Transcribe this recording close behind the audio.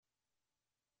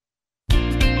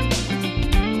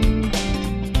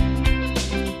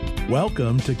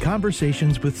Welcome to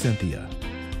Conversations with Cynthia.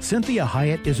 Cynthia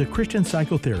Hiett is a Christian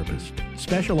psychotherapist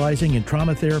specializing in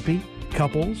trauma therapy,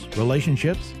 couples,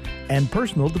 relationships, and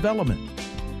personal development.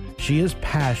 She is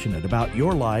passionate about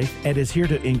your life and is here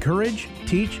to encourage,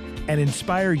 teach, and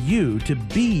inspire you to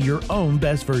be your own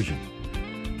best version.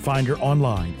 Find her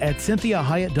online at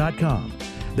CynthiaHiett.com.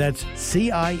 That's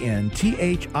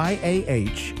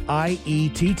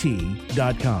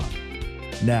CynthiaHiett.com.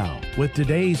 Now, with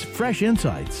today's fresh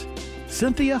insights,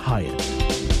 Cynthia Hiett.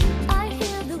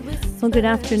 Well, good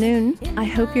afternoon. I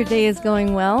hope your day is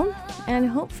going well, and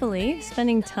hopefully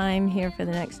spending time here for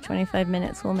the next 25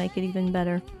 minutes will make it even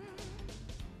better.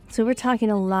 So we're talking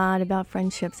a lot about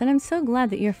friendships, and I'm so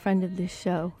glad that you're a friend of this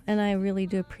show, and I really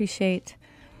do appreciate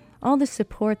all the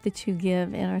support that you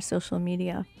give in our social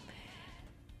media.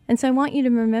 And so I want you to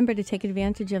remember to take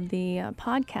advantage of the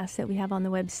podcast that we have on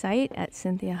the website at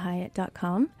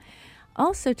CynthiaHiett.com.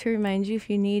 Also, to remind you, if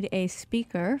you need a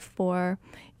speaker for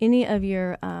any of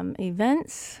your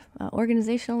events,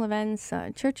 organizational events,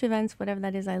 church events, whatever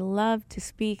that is, I love to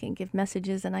speak and give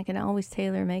messages, and I can always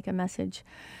make a message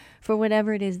for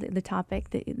whatever it is the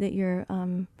topic that your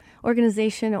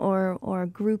organization or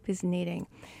group is needing.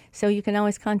 So you can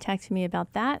always contact me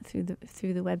about that through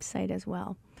the website as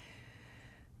well.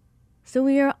 So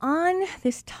we are on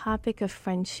this topic of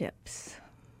friendships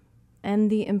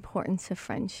and the importance of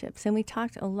friendships. And we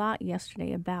talked a lot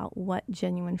yesterday about what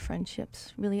genuine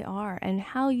friendships really are and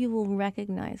how you will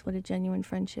recognize what a genuine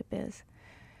friendship is.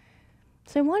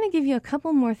 So I want to give you a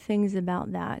couple more things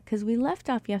about that, because we left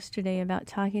off yesterday about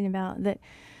talking about that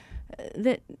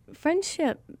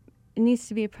friendship needs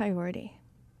to be a priority.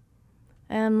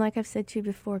 And like I've said to you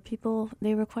before, people,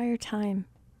 they require time.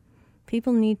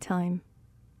 People need time.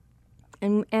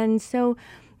 And so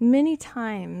many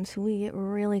times we get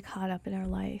really caught up in our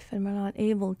life and we're not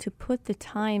able to put the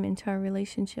time into our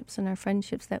relationships and our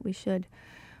friendships that we should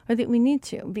or that we need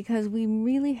to, because we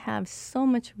really have so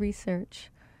much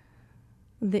research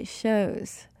that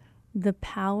shows the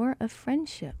power of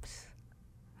friendships.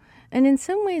 And in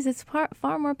some ways it's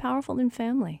far more powerful than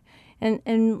family.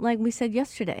 And like we said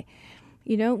yesterday,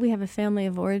 you know, we have a family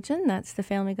of origin. That's the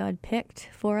family God picked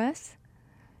for us.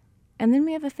 And then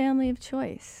we have a family of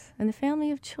choice. And the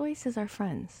family of choice is our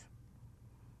friends.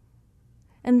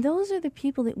 And those are the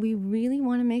people that we really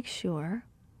want to make sure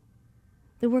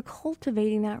that we're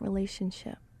cultivating that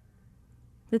relationship,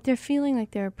 that they're feeling like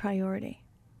they're a priority.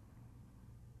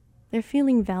 They're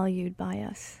feeling valued by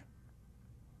us.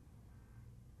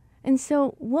 And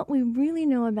so what we really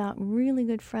know about really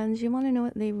good friends, you want to know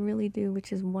what they really do,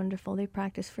 which is wonderful. They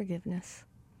practice forgiveness.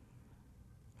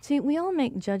 See, we all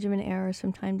make judgment errors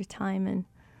from time to time, and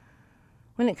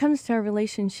when it comes to our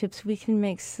relationships, we can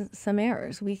make some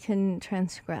errors. We can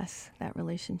transgress that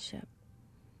relationship.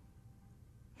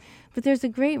 But there's a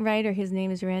great writer, his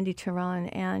name is Randy Turan,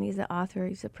 and he's an author,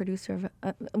 he's a producer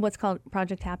of what's called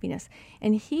Project Happiness.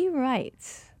 And he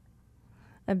writes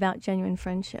about genuine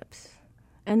friendships,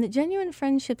 and that genuine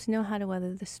friendships know how to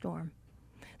weather the storm.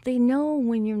 They know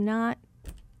when you're not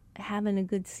having a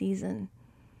good season,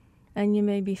 and you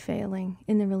may be failing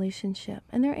in the relationship,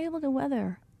 and they're able to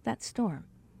weather that storm.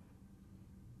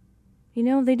 You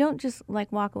know, they don't just like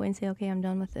walk away and say, okay, I'm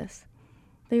done with this.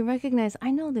 They recognize,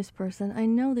 I know this person. I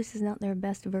know this is not their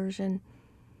best version.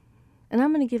 And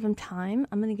I'm going to give them time.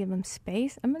 I'm going to give them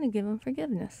space. I'm going to give them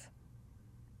forgiveness.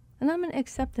 And I'm going to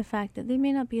accept the fact that they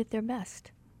may not be at their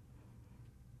best.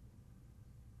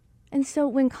 And so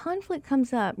when conflict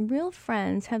comes up, real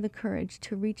friends have the courage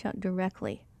to reach out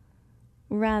directly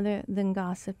rather than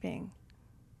gossiping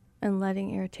and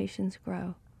letting irritations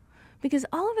grow. Because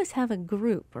all of us have a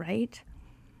group, right?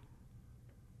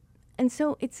 And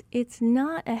so it's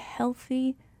not a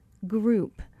healthy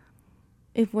group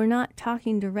if we're not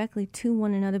talking directly to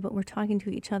one another, but we're talking to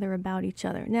each other about each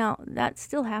other. Now, that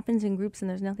still happens in groups, and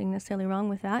there's nothing necessarily wrong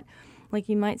with that. Like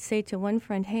you might say to one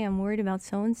friend, hey, I'm worried about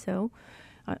so-and-so.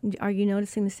 Are you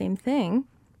noticing the same thing?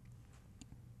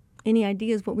 Any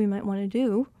ideas what we might want to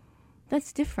do?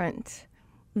 That's different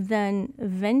than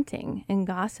venting and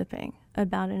gossiping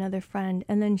about another friend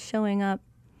and then showing up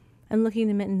and looking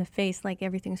them in the face like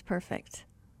everything's perfect.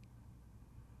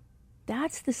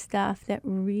 That's the stuff that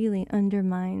really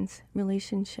undermines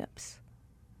relationships.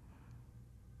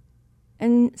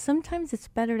 And sometimes it's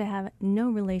better to have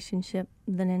no relationship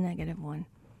than a negative one.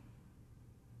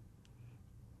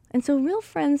 And so real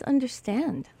friends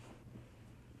understand.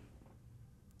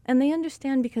 And they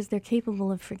understand because they're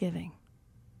capable of forgiving.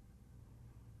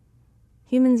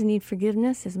 Humans need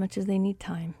forgiveness as much as they need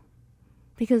time,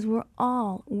 because we're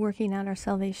all working out our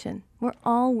salvation. We're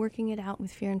all working it out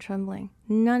with fear and trembling.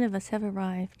 None of us have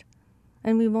arrived.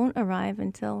 And we won't arrive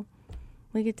until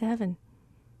we get to heaven.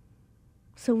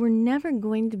 So we're never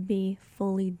going to be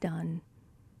fully done.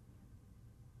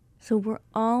 So we're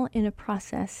all in a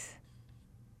process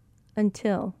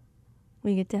until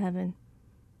we get to heaven.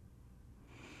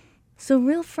 So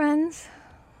real friends,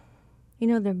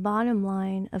 their bottom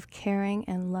line of caring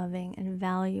and loving and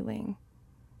valuing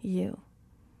you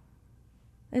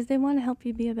is they want to help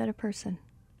you be a better person.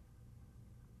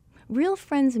 Real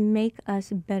friends make us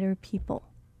better people.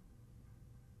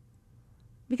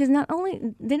 Because not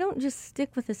only, they don't just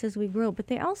stick with us as we grow, but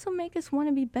they also make us want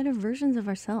to be better versions of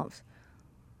ourselves.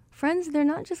 Friends, they're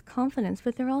not just confidants,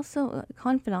 but they're also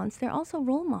confidants. They're also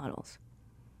role models.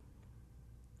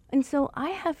 And so I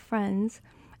have friends,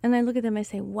 and I look at them, I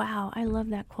say, wow, I love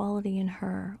that quality in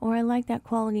her, or I like that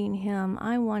quality in him.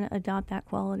 I want to adopt that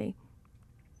quality.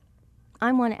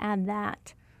 I want to add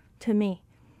that to me.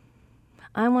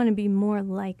 I want to be more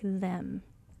like them.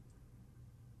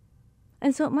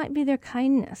 And so it might be their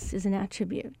kindness is an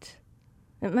attribute.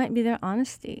 It might be their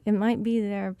honesty. It might be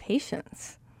their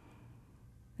patience.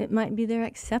 It might be their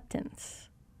acceptance.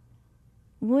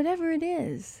 Whatever it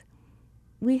is,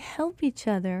 we help each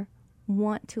other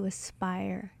want to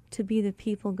aspire to be the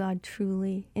people God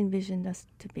truly envisioned us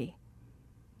to be.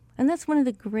 And that's one of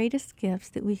the greatest gifts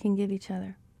that we can give each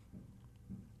other,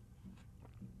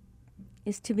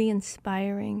 is to be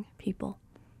inspiring people.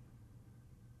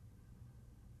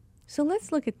 So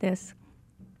let's look at this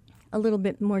a little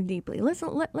bit more deeply. Let's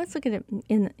look at it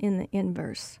in the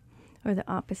inverse, or the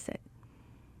opposite.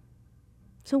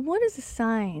 So what is a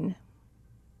sign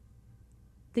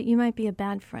that you might be a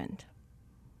bad friend?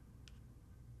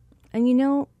 And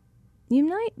you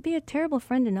might be a terrible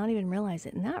friend and not even realize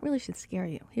it, and that really should scare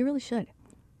you. You really should.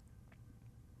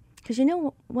 Because you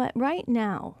know what? Right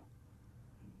now,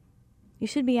 you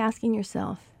should be asking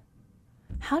yourself,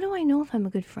 how do I know if I'm a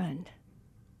good friend?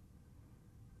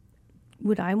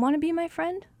 Would I want to be my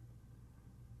friend?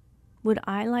 Would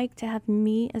I like to have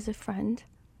me as a friend?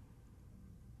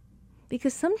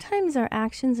 Because sometimes our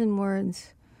actions and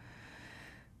words,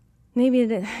 maybe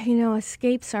it,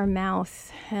 escapes our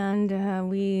mouth, and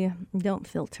we don't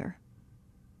filter.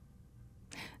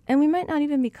 And we might not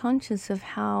even be conscious of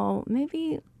how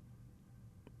maybe,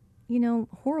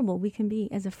 horrible we can be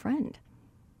as a friend,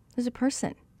 as a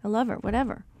person, a lover,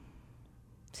 whatever.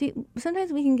 See,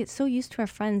 sometimes we can get so used to our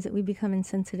friends that we become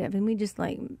insensitive, and we just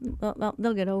well,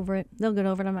 they'll get over it. They'll get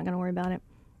over it. I'm not going to worry about it.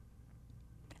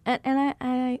 And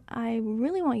I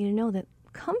really want you to know that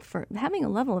comfort, having a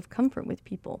level of comfort with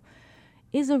people,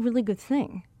 is a really good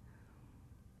thing.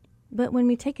 But when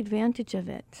we take advantage of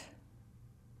it,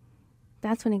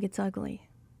 that's when it gets ugly.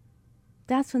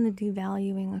 That's when the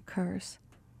devaluing occurs.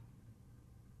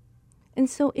 And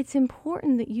so it's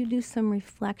important that you do some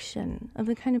reflection of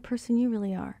the kind of person you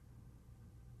really are.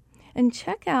 And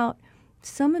check out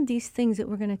some of these things that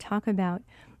we're going to talk about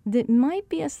that might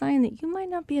be a sign that you might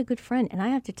not be a good friend. And I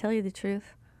have to tell you the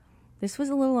truth, this was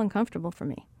a little uncomfortable for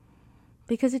me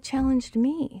because it challenged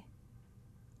me.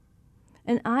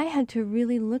 And I had to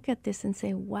really look at this and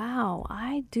say, wow,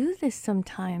 I do this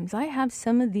sometimes. I have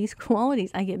some of these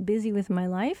qualities. I get busy with my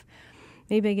life.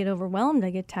 Maybe I get overwhelmed.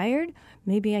 I get tired.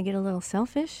 Maybe I get a little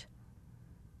selfish.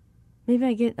 Maybe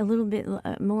I get a little bit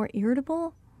more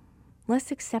irritable,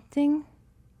 less accepting.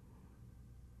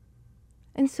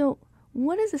 And so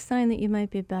what is a sign that you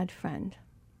might be a bad friend?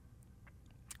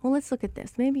 Well, let's look at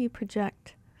this. Maybe you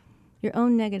project your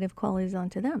own negative qualities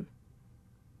onto them.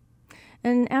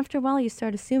 And after a while, you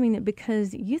start assuming that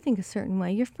because you think a certain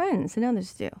way, your friends and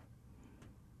others do.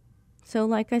 So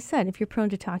like I said, if you're prone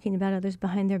to talking about others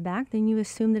behind their back, then you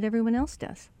assume that everyone else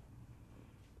does.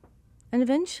 And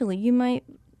eventually, you might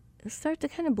start to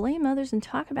kind of blame others and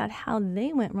talk about how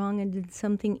they went wrong and did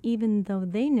something even though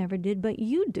they never did, but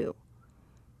you do.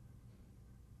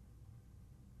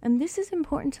 And this is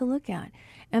important to look at.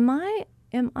 Am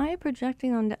I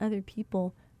projecting onto other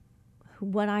people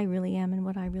what I really am and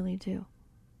what I really do?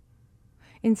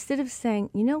 Instead of saying,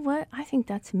 you know what, I think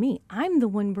that's me. I'm the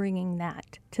one bringing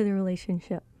that to the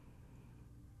relationship.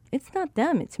 It's not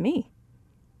them, it's me.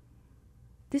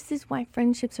 This is why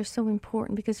friendships are so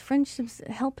important, because friendships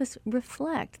help us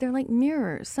reflect. They're like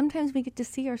mirrors. Sometimes we get to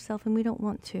see ourselves and we don't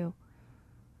want to.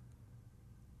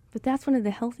 But that's one of the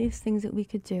healthiest things that we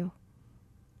could do.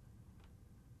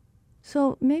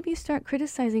 So maybe you start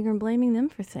criticizing or blaming them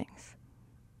for things.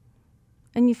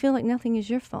 And you feel like nothing is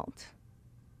your fault.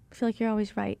 You feel like you're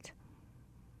always right.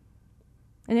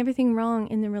 And everything wrong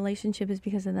in the relationship is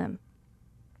because of them.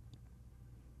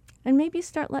 And maybe you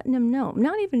start letting them know,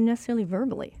 not even necessarily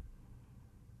verbally.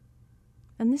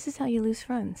 And this is how you lose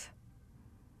friends.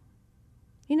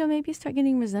 maybe you start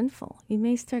getting resentful. You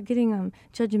may start getting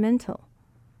judgmental,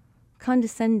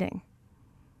 condescending,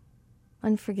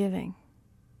 unforgiving.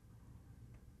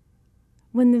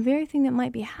 When the very thing that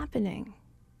might be happening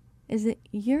is that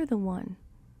you're the one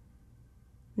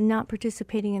not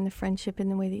participating in the friendship in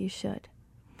the way that you should.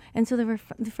 And so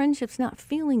the friendship's not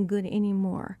feeling good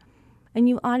anymore. And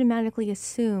you automatically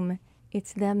assume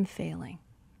it's them failing,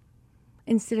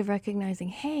 instead of recognizing,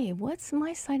 hey, what's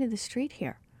my side of the street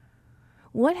here?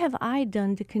 What have I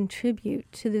done to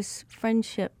contribute to this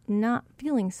friendship not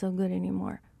feeling so good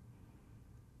anymore?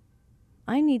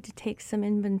 I need to take some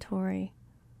inventory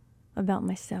about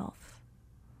myself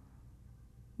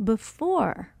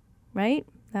before, right?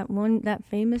 That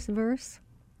famous verse,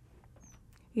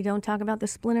 you don't talk about the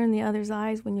splinter in the other's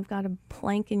eyes when you've got a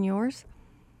plank in yours.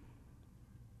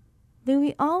 Then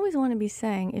we always want to be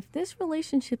saying, if this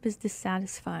relationship is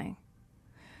dissatisfying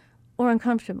or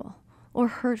uncomfortable or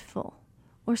hurtful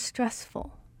or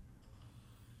stressful,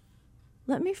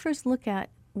 let me first look at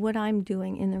what I'm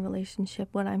doing in the relationship,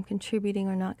 what I'm contributing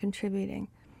or not contributing.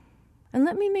 And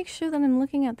let me make sure that I'm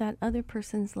looking at that other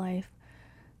person's life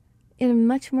in a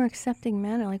much more accepting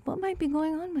manner, like what might be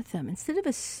going on with them, instead of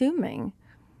assuming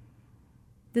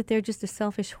that they're just a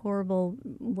selfish, horrible,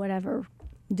 whatever,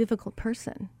 difficult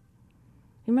person.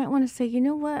 You might want to say, you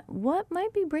know what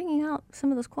might be bringing out some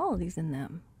of those qualities in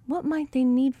them? What might they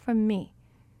need from me?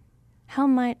 How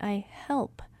might I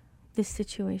help this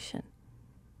situation?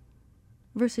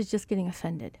 Versus just getting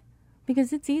offended.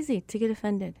 Because it's easy to get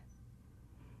offended.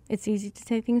 It's easy to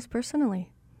take things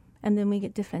personally. And then we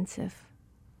get defensive.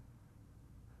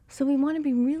 So we want to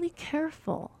be really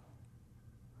careful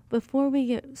before we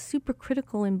get super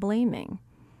critical and blaming,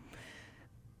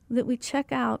 that we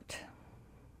check out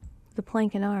the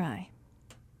plank in our eye.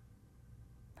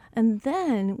 And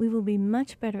then we will be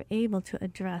much better able to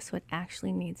address what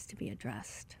actually needs to be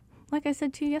addressed. Like I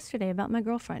said to you yesterday about my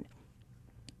girlfriend.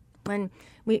 When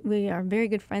we are very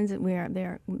good friends,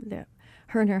 her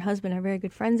and her husband are very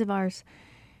good friends of ours.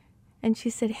 And she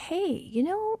said, hey,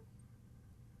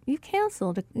 you've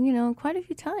canceled, quite a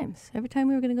few times. Every time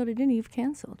we were going to go to dinner, you've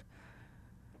canceled.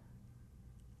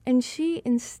 And she,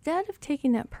 instead of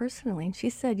taking that personally, and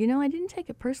she said, I didn't take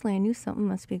it personally. I knew something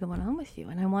must be going on with you.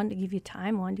 And I wanted to give you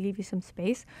time. I wanted to give you some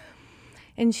space.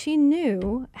 And she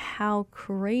knew how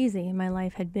crazy my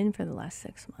life had been for the last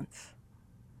 6 months.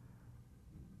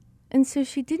 And so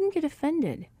she didn't get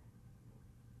offended.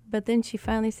 But then she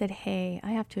finally said, hey,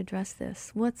 I have to address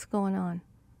this. What's going on?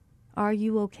 Are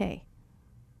you okay?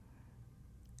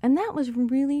 And that was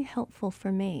really helpful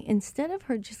for me. Instead of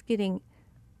her just getting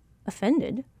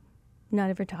offended, not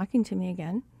ever talking to me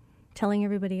again, telling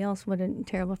everybody else what a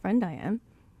terrible friend I am,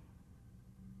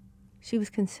 she was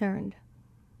concerned.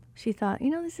 She thought,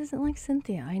 this isn't like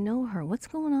Cynthia. I know her. What's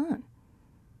going on?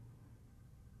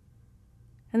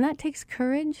 And that takes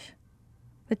courage.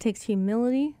 That takes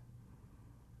humility.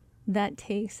 That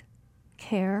takes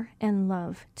care and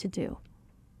love to do.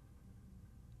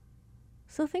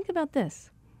 So think about this.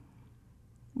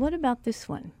 What about this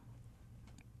one?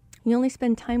 You only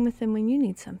spend time with them when you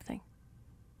need something.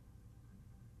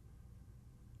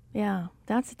 Yeah,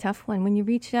 that's a tough one. When you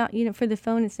reach out, for the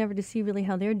phone, it's never to see really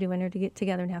how they're doing or to get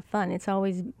together and have fun. It's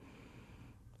always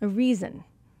a reason.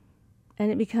 And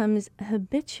it becomes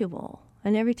habitual.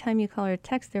 And every time you call or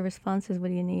text, their response is, what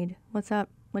do you need? What's up?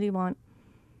 What do you want?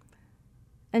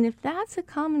 And if that's a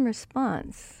common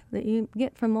response that you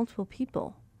get from multiple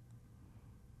people,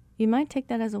 you might take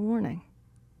that as a warning.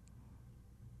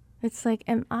 It's like,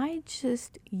 am I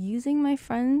just using my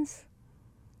friends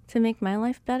to make my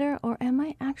life better, or am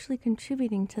I actually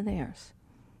contributing to theirs?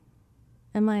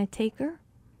 Am I a taker?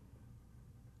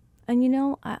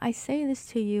 And I say this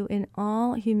to you in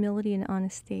all humility and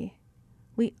honesty.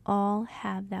 We all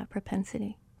have that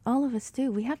propensity. All of us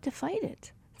do. We have to fight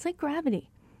it. It's like gravity.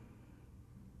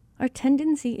 Our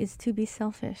tendency is to be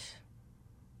selfish.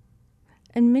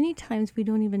 And many times we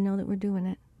don't even know that we're doing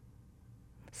it.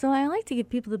 So I like to give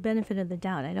people the benefit of the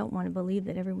doubt. I don't want to believe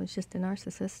that everyone's just a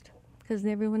narcissist, because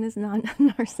everyone is not a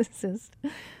narcissist.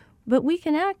 But we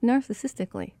can act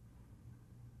narcissistically.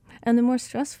 And the more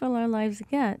stressful our lives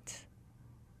get,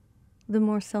 the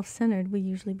more self-centered we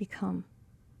usually become.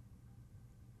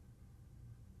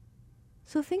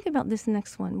 So think about this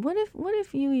next one. What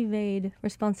if you evade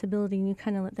responsibility and you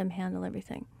kind of let them handle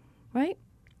everything, right?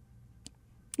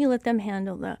 You let them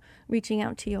handle the reaching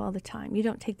out to you all the time. You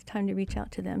don't take the time to reach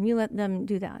out to them. You let them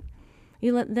do that.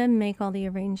 You let them make all the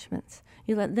arrangements.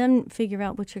 You let them figure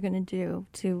out what you're going to do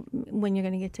when you're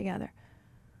going to get together.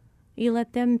 You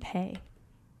let them pay,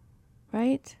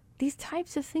 right? These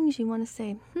types of things you want to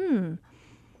say,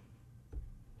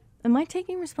 Am I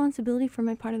taking responsibility for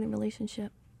my part of the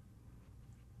relationship?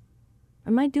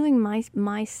 Am I doing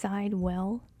my side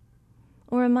well?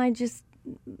 Or am I just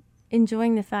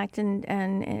enjoying the fact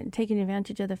and taking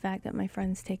advantage of the fact that my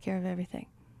friends take care of everything?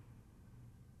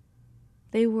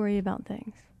 They worry about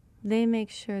things. They make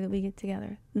sure that we get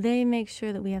together. They make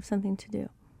sure that we have something to do.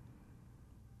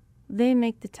 They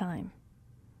make the time.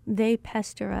 They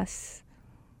pester us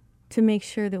to make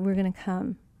sure that we're going to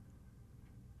come.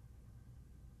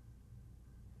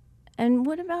 And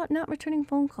what about not returning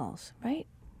phone calls, right?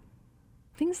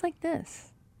 Things like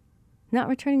this. Not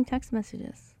returning text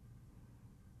messages.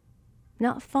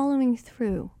 Not following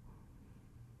through.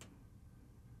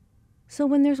 So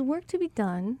when there's work to be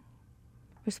done,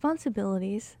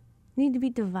 responsibilities need to be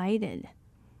divided.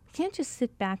 You can't just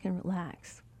sit back and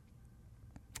relax.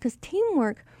 Because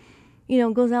teamwork,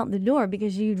 goes out the door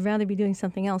because you'd rather be doing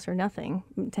something else or nothing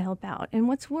to help out. And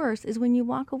what's worse is when you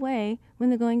walk away when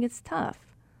the going gets tough.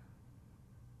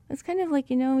 It's kind of like,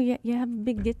 you have a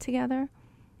big get-together.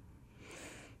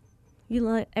 You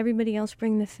let everybody else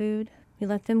bring the food. You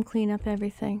let them clean up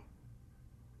everything.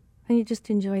 And you just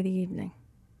enjoy the evening.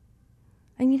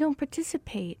 And you don't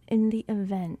participate in the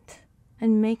event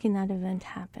and making that event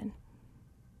happen.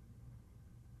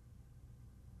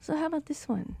 So how about this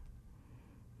one?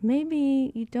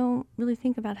 Maybe you don't really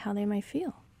think about how they might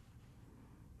feel.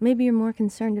 Maybe you're more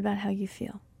concerned about how you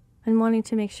feel and wanting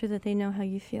to make sure that they know how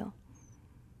you feel.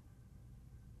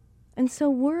 And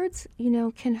so words,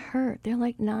 can hurt. They're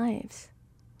like knives.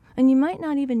 And you might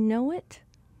not even know it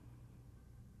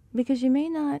because you may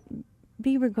not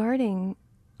be regarding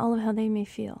all of how they may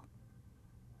feel.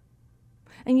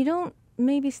 And you don't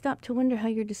maybe stop to wonder how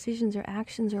your decisions or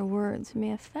actions or words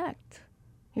may affect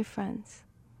your friends.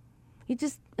 You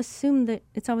just assume that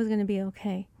it's always going to be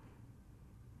okay.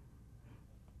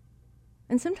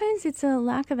 And sometimes it's a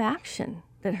lack of action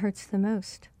that hurts the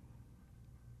most.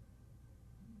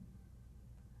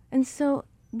 And so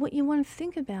what you want to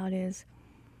think about is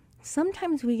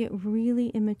sometimes we get really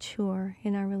immature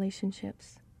in our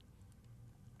relationships.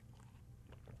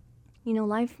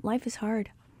 Life is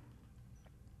hard.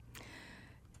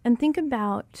 And think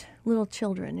about little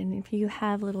children, and if you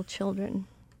have little children,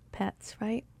 pets,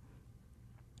 right?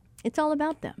 It's all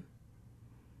about them.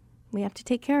 We have to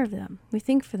take care of them. We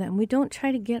think for them. We don't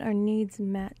try to get our needs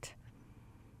met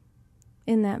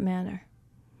in that manner.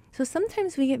 So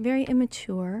sometimes we get very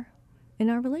immature in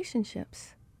our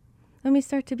relationships. And we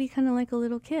start to be kind of like a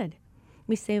little kid.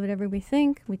 We say whatever we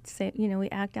think. We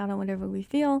act out on whatever we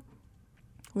feel.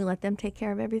 We let them take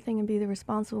care of everything and be the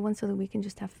responsible one so that we can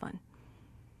just have fun.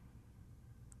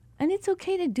 And it's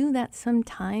okay to do that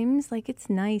sometimes. It's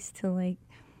nice to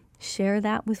share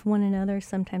that with one another.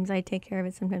 Sometimes I take care of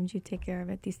it. Sometimes you take care of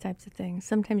it. These types of things.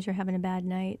 Sometimes you're having a bad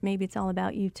night. Maybe it's all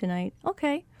about you tonight.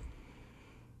 Okay.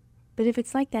 But if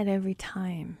it's like that every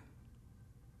time,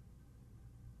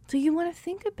 so you want to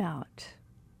think about,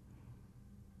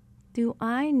 do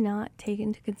I not take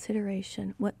into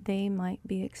consideration what they might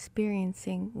be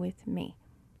experiencing with me?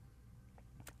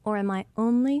 Or am I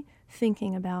only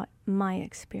thinking about my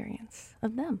experience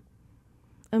of them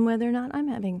and whether or not I'm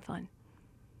having fun?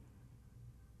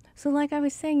 So like I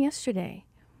was saying yesterday,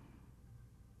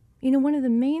 one of the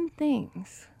main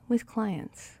things with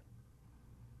clients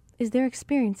is their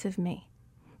experience of me.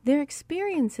 Their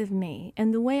experience of me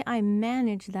and the way I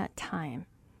manage that time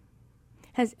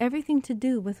has everything to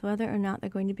do with whether or not they're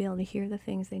going to be able to hear the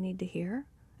things they need to hear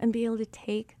and be able to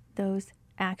take those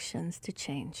actions to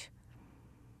change.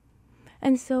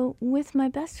 And so with my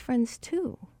best friends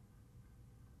too,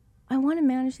 I want to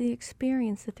manage the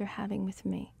experience that they're having with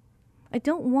me. I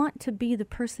don't want to be the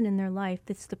person in their life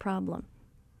that's the problem,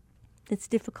 that's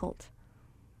difficult,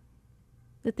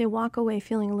 that they walk away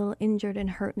feeling a little injured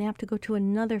and hurt and they have to go to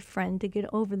another friend to get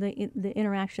over the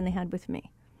interaction they had with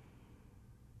me.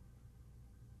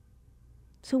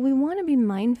 So we want to be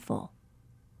mindful.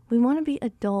 We want to be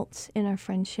adults in our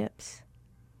friendships.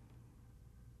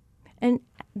 And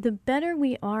the better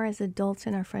we are as adults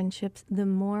in our friendships, the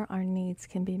more our needs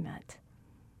can be met.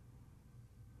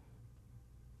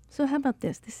 So how about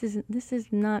this? This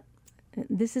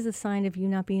is a sign of you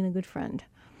not being a good friend.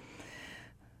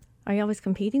 Are you always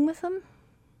competing with them?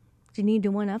 Do you need to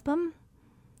one-up them?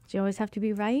 Do you always have to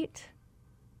be right?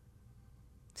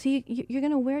 So you're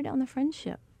going to wear down the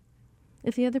friendship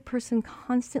if the other person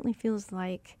constantly feels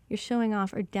like you're showing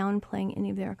off or downplaying any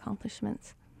of their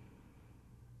accomplishments.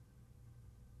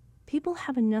 People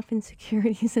have enough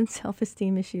insecurities and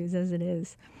self-esteem issues as it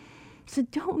is. So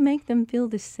don't make them feel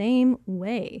the same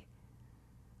way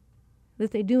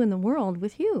that they do in the world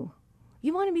with you.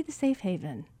 You want to be the safe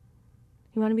haven.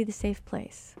 You want to be the safe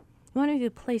place. You want to be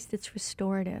a place that's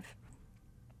restorative,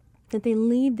 that they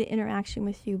leave the interaction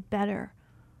with you better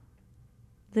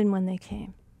than when they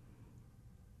came.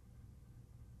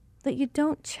 That you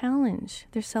don't challenge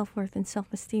their self-worth and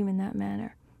self-esteem in that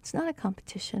manner. It's not a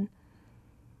competition.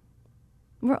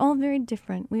 We're all very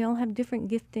different. We all have different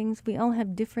giftings. We all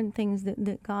have different things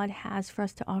that God has for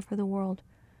us to offer the world.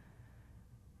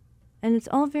 And it's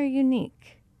all very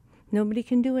unique. Nobody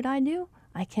can do what I do.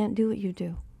 I can't do what you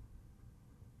do.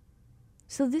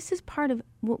 So this is part of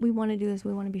what we want to do, is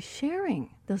we want to be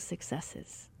sharing those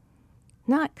successes,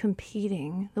 not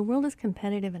competing. The world is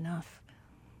competitive enough.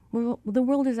 The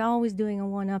world is always doing a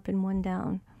one up and one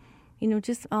down.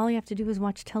 Just all you have to do is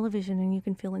watch television and you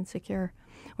can feel insecure.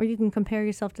 Or you can compare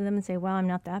yourself to them and say, wow, I'm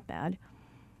not that bad.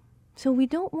 So we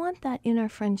don't want that in our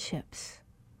friendships.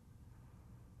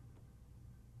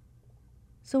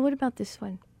 So what about this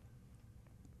one?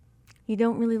 You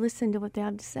don't really listen to what they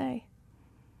have to say.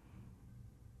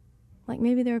 Like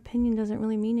maybe their opinion doesn't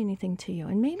really mean anything to you.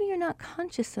 And maybe you're not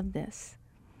conscious of this.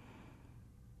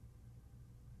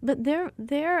 But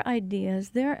their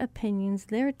ideas, their opinions,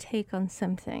 their take on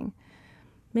something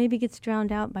maybe gets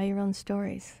drowned out by your own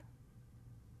stories.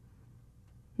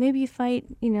 Maybe you fight,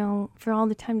 for all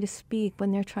the time to speak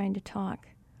when they're trying to talk.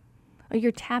 Or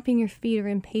you're tapping your feet or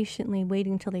impatiently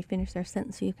waiting until they finish their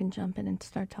sentence so you can jump in and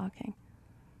start talking.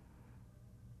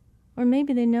 Or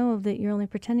maybe they know that you're only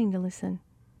pretending to listen.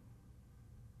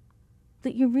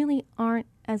 That you really aren't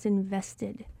as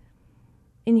invested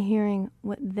in hearing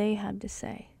what they have to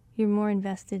say. You're more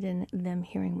invested in them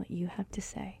hearing what you have to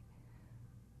say.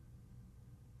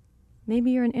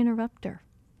 Maybe you're an interrupter.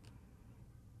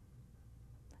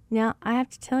 Now, I have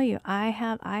to tell you, I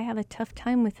have a tough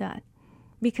time with that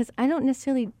because I don't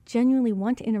necessarily genuinely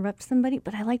want to interrupt somebody,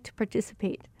 but I like to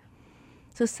participate.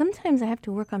 So sometimes I have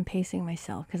to work on pacing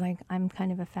myself because I'm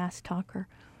kind of a fast talker.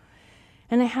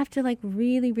 And I have to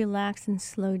really relax and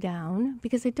slow down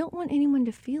because I don't want anyone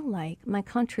to feel like my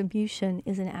contribution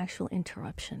is an actual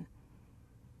interruption.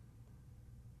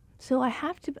 So I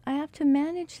have to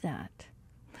manage that.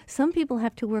 Some people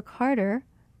have to work harder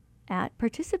at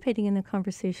participating in the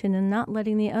conversation and not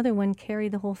letting the other one carry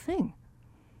the whole thing.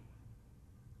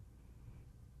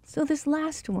 So this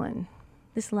last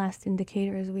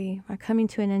indicator as we are coming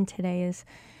to an end today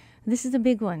this is a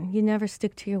big one. You never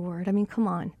stick to your word. I mean, come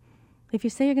on. If you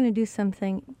say you're going to do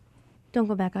something, don't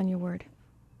go back on your word.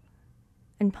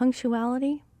 And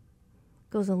punctuality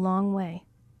goes a long way.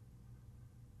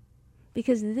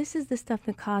 Because this is the stuff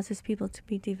that causes people to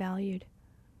be devalued.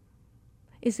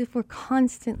 Is if we're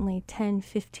constantly 10,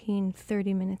 15,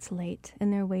 30 minutes late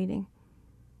and they're waiting.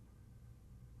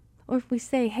 Or if we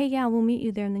say, hey, yeah, we'll meet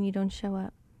you there and then you don't show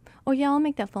up. Or yeah, I'll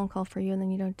make that phone call for you and then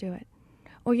you don't do it.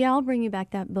 Or yeah, I'll bring you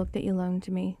back that book that you loaned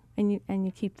to me and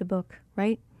you keep the book,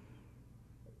 right?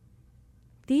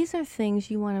 These are things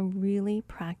you want to really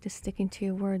practice sticking to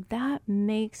your word. That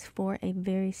makes for a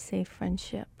very safe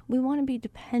friendship. We want to be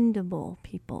dependable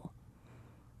people.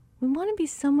 We want to be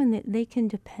someone that they can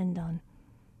depend on,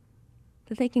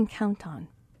 that they can count on.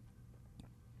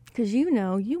 Because you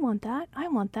want that, I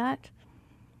want that.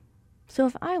 So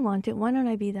if I want it, why don't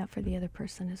I be that for the other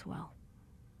person as well?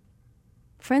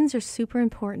 Friends are super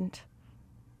important.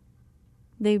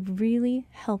 They really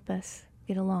help us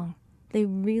get along. They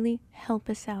really help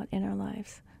us out in our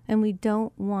lives. And we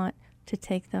don't want to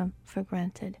take them for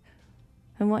granted.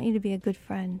 I want you to be a good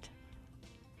friend.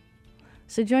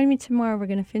 So join me tomorrow. We're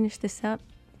going to finish this up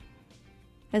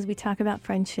as we talk about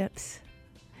friendships.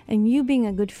 And you being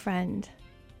a good friend,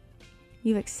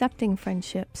 you accepting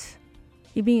friendships,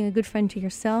 you being a good friend to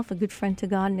yourself, a good friend to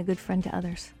God, and a good friend to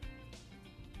others.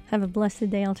 Have a blessed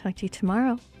day. I'll talk to you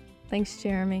tomorrow. Thanks,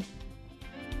 Jeremy.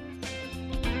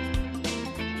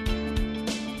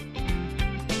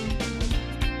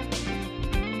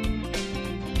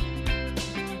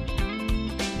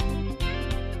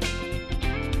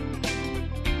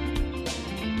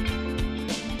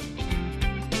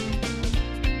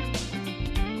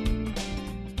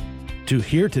 To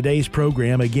hear today's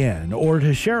program again or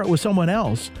to share it with someone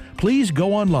else, please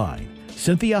go online,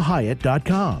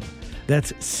 CynthiaHiett.com.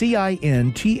 That's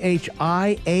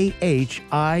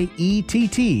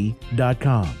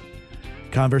CynthiaHiett.com.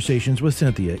 Conversations with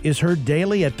Cynthia is heard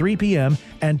daily at 3 p.m.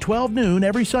 and 12 noon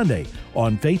every Sunday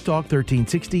on Faith Talk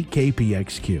 1360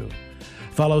 KPXQ.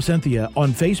 Follow Cynthia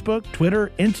on Facebook,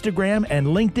 Twitter, Instagram, and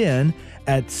LinkedIn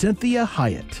at Cynthia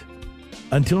Hiett.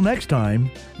 Until next time,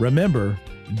 remember,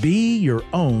 be your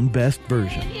own best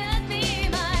version.